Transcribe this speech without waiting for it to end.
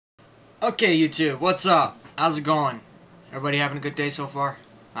Okay, YouTube, what's up? How's it going? Everybody having a good day so far?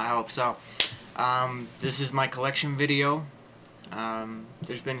 I hope so. This is my collection video.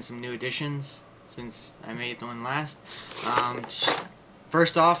 There's been some new additions since I made the one last.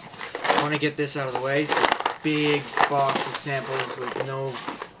 First off, I want to get this out of the way. Big box of samples with no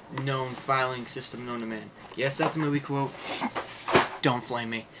known filing system known to man. Yes, that's a movie quote. Don't flame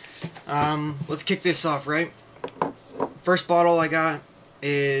me. Let's kick this off, right? First bottle I got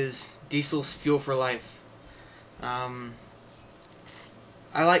is Diesel's Fuel for Life. I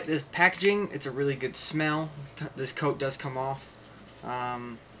like this packaging. It's a really good smell. This coat does come off.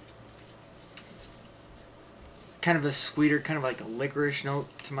 Kind of a sweeter, kind of like a licorice note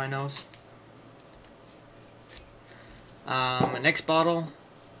to my nose. My next bottle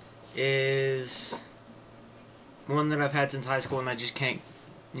is one that I've had since high school and I just can't,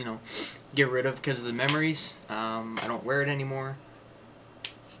 get rid of because of the memories. I don't wear it anymore.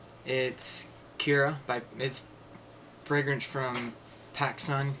 It's Kira it's fragrance from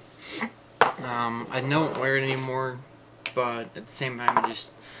PacSun. I don't wear it anymore, but at the same time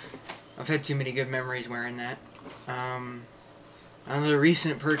I've had too many good memories wearing that. Another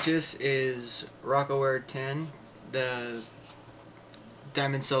recent purchase is Rockaware 10, the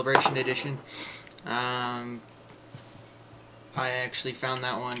Diamond Celebration Edition. I actually found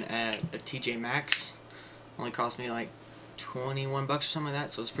that one at a TJ Maxx. Only cost me like 21 bucks or something like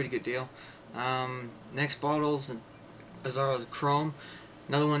that, so it's a pretty good deal. Next bottle's Azara's Chrome.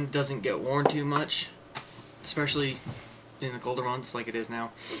 Another one doesn't get worn too much, especially in the colder months like it is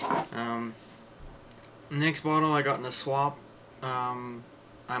now. Next bottle I got in a swap. I'm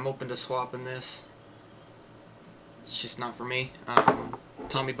open to swapping this. It's just not for me.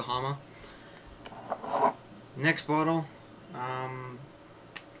 Tommy Bahama. Next bottle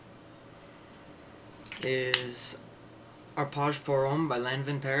is Arpege Pour Homme by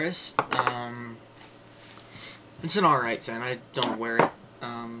Lanvin Paris. It's an alright scent. I don't wear it.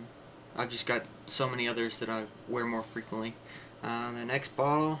 I've just got so many others that I wear more frequently. The next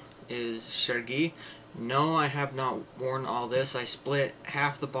bottle is Chergui. No, I have not worn all this. I split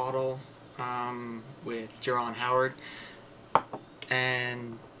half the bottle with Jerron Howard,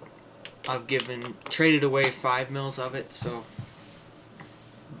 and I've traded away 5 mils of it, so,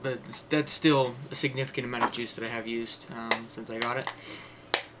 but that's still a significant amount of juice that I have used since I got it.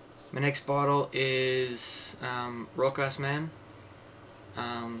 My next bottle is Rocas Man.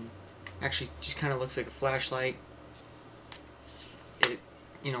 Actually, just kind of looks like a flashlight. It,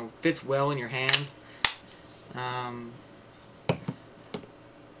 fits well in your hand.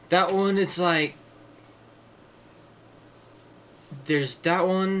 That one, it's like, there's that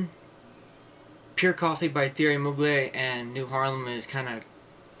one, Pure Coffee by Thierry Mugler, and New Harlem is kind of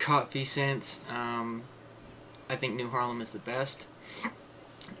coffee scents. I think New Harlem is the best.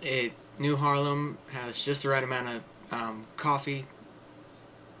 New Harlem has just the right amount of coffee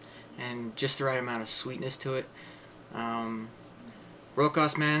and just the right amount of sweetness to it.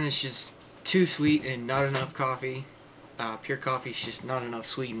 Rocas Man is just too sweet and not enough coffee. Pure Coffee is just not enough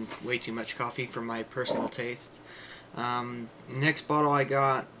sweet and way too much coffee for my personal taste. Next bottle I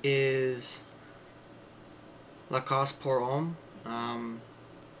got is Lacoste Pour Homme.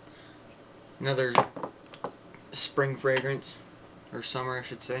 Another spring fragrance, or summer I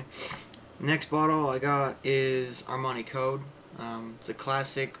should say. Next bottle I got is Armani Code. It's a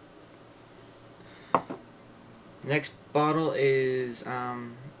classic. Next bottle is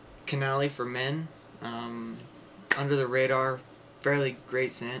Canali for Men. Under the radar, fairly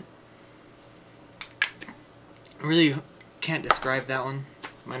great scent. I really can't describe that one.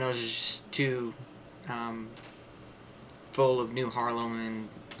 My nose is just too full of New Harlem and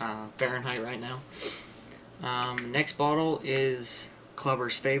Fahrenheit right now. Next bottle is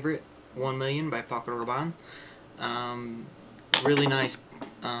Clubber's Favorite, 1 Million by Paco Rabanne. Really nice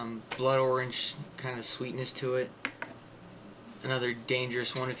blood orange kind of sweetness to it. Another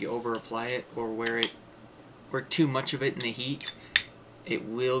dangerous one if you over apply it or wear too much of it in the heat. It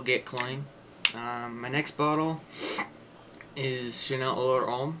will get cloying. My next bottle is Chanel Or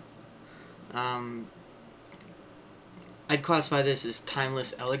Homme. I'd classify this as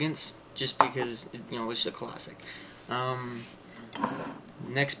timeless elegance just because it's just a classic.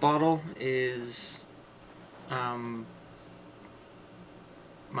 Next bottle is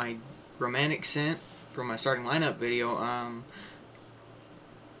my romantic scent from my starting lineup video,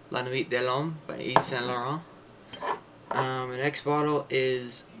 La Nuit de l'Homme by Yves Saint Laurent. The next bottle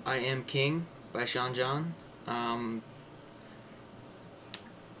is I Am King by Sean John.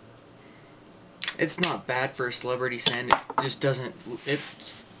 It's not bad for a celebrity scent. It just doesn't.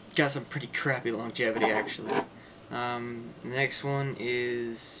 It's got some pretty crappy longevity actually. The next one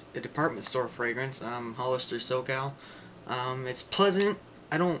is a department store fragrance, Hollister SoCal. It's pleasant.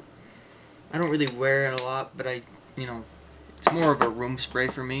 I don't really wear it a lot, but it's more of a room spray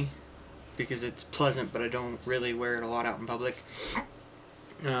for me because it's pleasant, but I don't really wear it a lot out in public.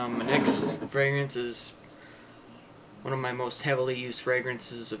 My next fragrance is one of my most heavily used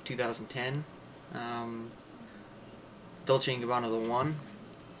fragrances of 2010, Dolce & Gabbana The One.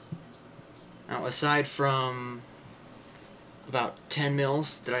 Now, aside from about 10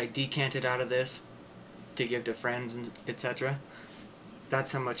 mils that I decanted out of this to give to friends and etc.,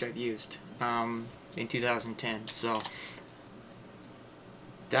 that's how much I've used in 2010. So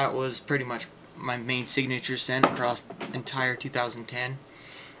that was pretty much my main signature scent across the entire 2010.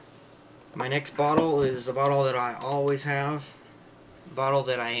 My next bottle is a bottle that I always have, a bottle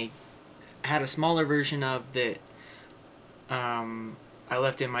that I had a smaller version of that I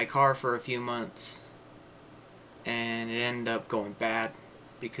left in my car for a few months, and it ended up going bad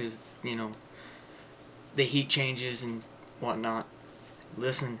because, the heat changes and whatnot.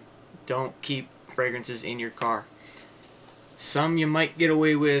 Listen, don't keep fragrances in your car. Some you might get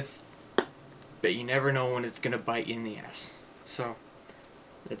away with, but you never know when it's gonna bite you in the ass. So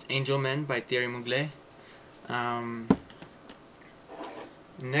that's Angel Men by Thierry Mugler.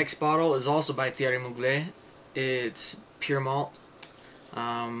 Next bottle is also by Thierry Mugler. It's pure malt.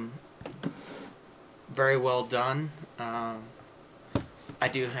 Very well done. I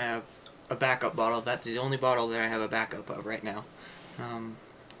do have a backup bottle. That's the only bottle that I have a backup of right now.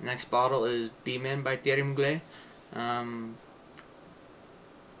 Next bottle is B-Men by Thierry Mugler.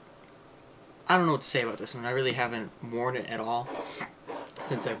 I don't know what to say about this one. I really haven't worn it at all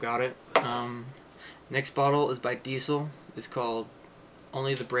since I've got it. Next bottle is by Diesel. It's called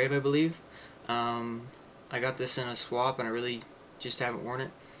Only the Brave, I believe. I got this in a swap and I really just haven't worn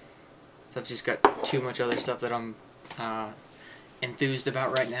it. So I've just got too much other stuff that I'm enthused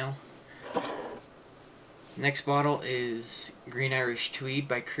about right now. Next bottle is Green Irish Tweed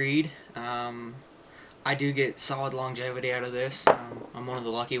by Creed. I do get solid longevity out of this. I'm one of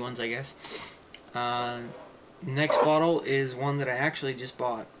the lucky ones, I guess. Next bottle is one that I actually just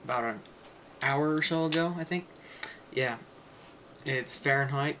bought about an hour or so ago, I think. Yeah. It's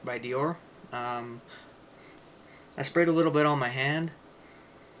Fahrenheit by Dior. I sprayed a little bit on my hand.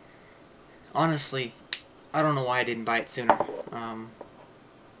 Honestly, I don't know why I didn't buy it sooner.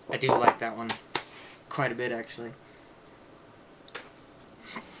 I do like that one quite a bit, actually.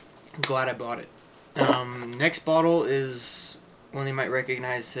 I'm glad I bought it. Next bottle is one you might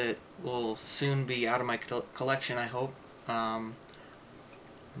recognize that will soon be out of my collection, I hope. I'm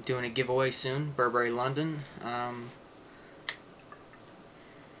doing a giveaway soon, Burberry London.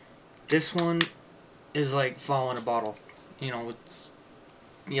 This one is like falling a bottle. You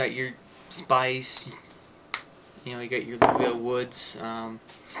got your spice, you got your little bit of woods.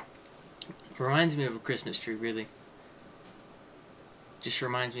 It reminds me of a Christmas tree, really. Just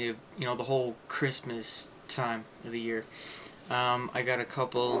reminds me of, the whole Christmas time of the year. I got a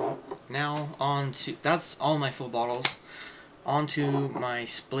couple now. That's all my full bottles. Onto my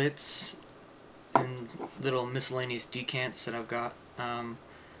splits and little miscellaneous decants that I've got.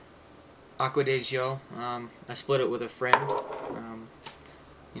 Aqua de Gio. I split it with a friend,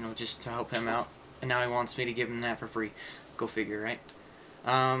 just to help him out. And now he wants me to give him that for free. Go figure, right?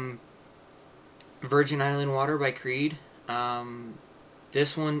 Virgin Island Water by Creed.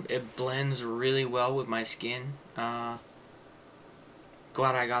 This one, it blends really well with my skin. Glad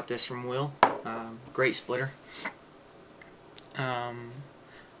I got this from Will. Great splitter. I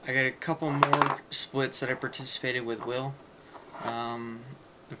got a couple more splits that I participated with Will.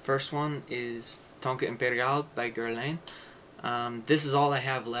 The first one is Tonka Imperial by Guerlain. This is all I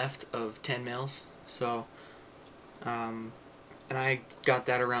have left of 10 mils. So, and I got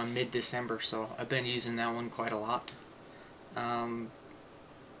that around mid-December, so I've been using that one quite a lot.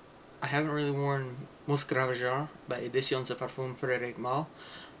 I haven't really worn Musc Ravageur by Editions de Parfum Frédéric Malle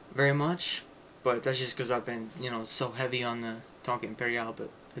very much, but that's just because I've been, so heavy on the Tonka Imperial, but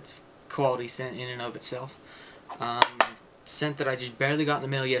it's quality scent in and of itself. Scent that I just barely got in the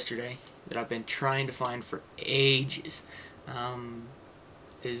mail yesterday, that I've been trying to find for ages,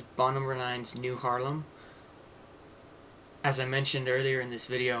 is Bond No. 9's New Harlem. As I mentioned earlier in this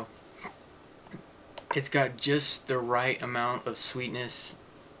video, it's got just the right amount of sweetness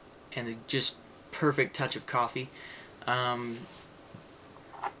and a just perfect touch of coffee.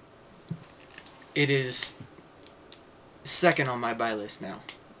 It is second on my buy list now.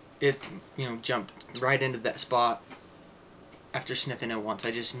 It, jumped right into that spot after sniffing it once.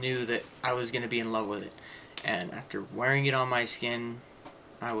 I just knew that I was going to be in love with it. And after wearing it on my skin,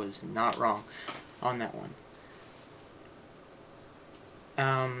 I was not wrong on that one.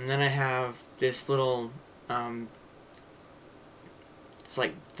 Then I have this little, it's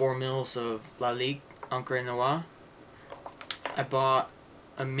like 4 mils of La Ligue Encre Noire. I bought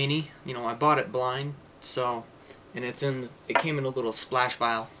a mini, I bought it blind, so, and it came in a little splash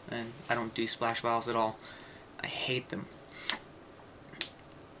vial, and I don't do splash vials at all. I hate them.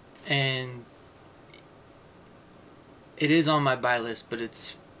 And it is on my buy list, but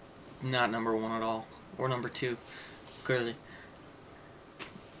it's not #1 at all, or #2, clearly.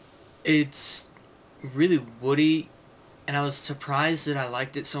 It's really woody, and I was surprised that I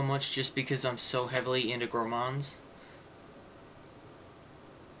liked it so much just because I'm so heavily into gourmands.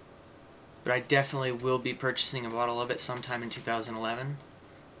 But I definitely will be purchasing a bottle of it sometime in 2011.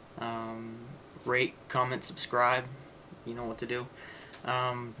 Rate, comment, subscribe. You know what to do.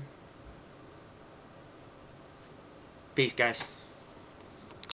 Peace, guys.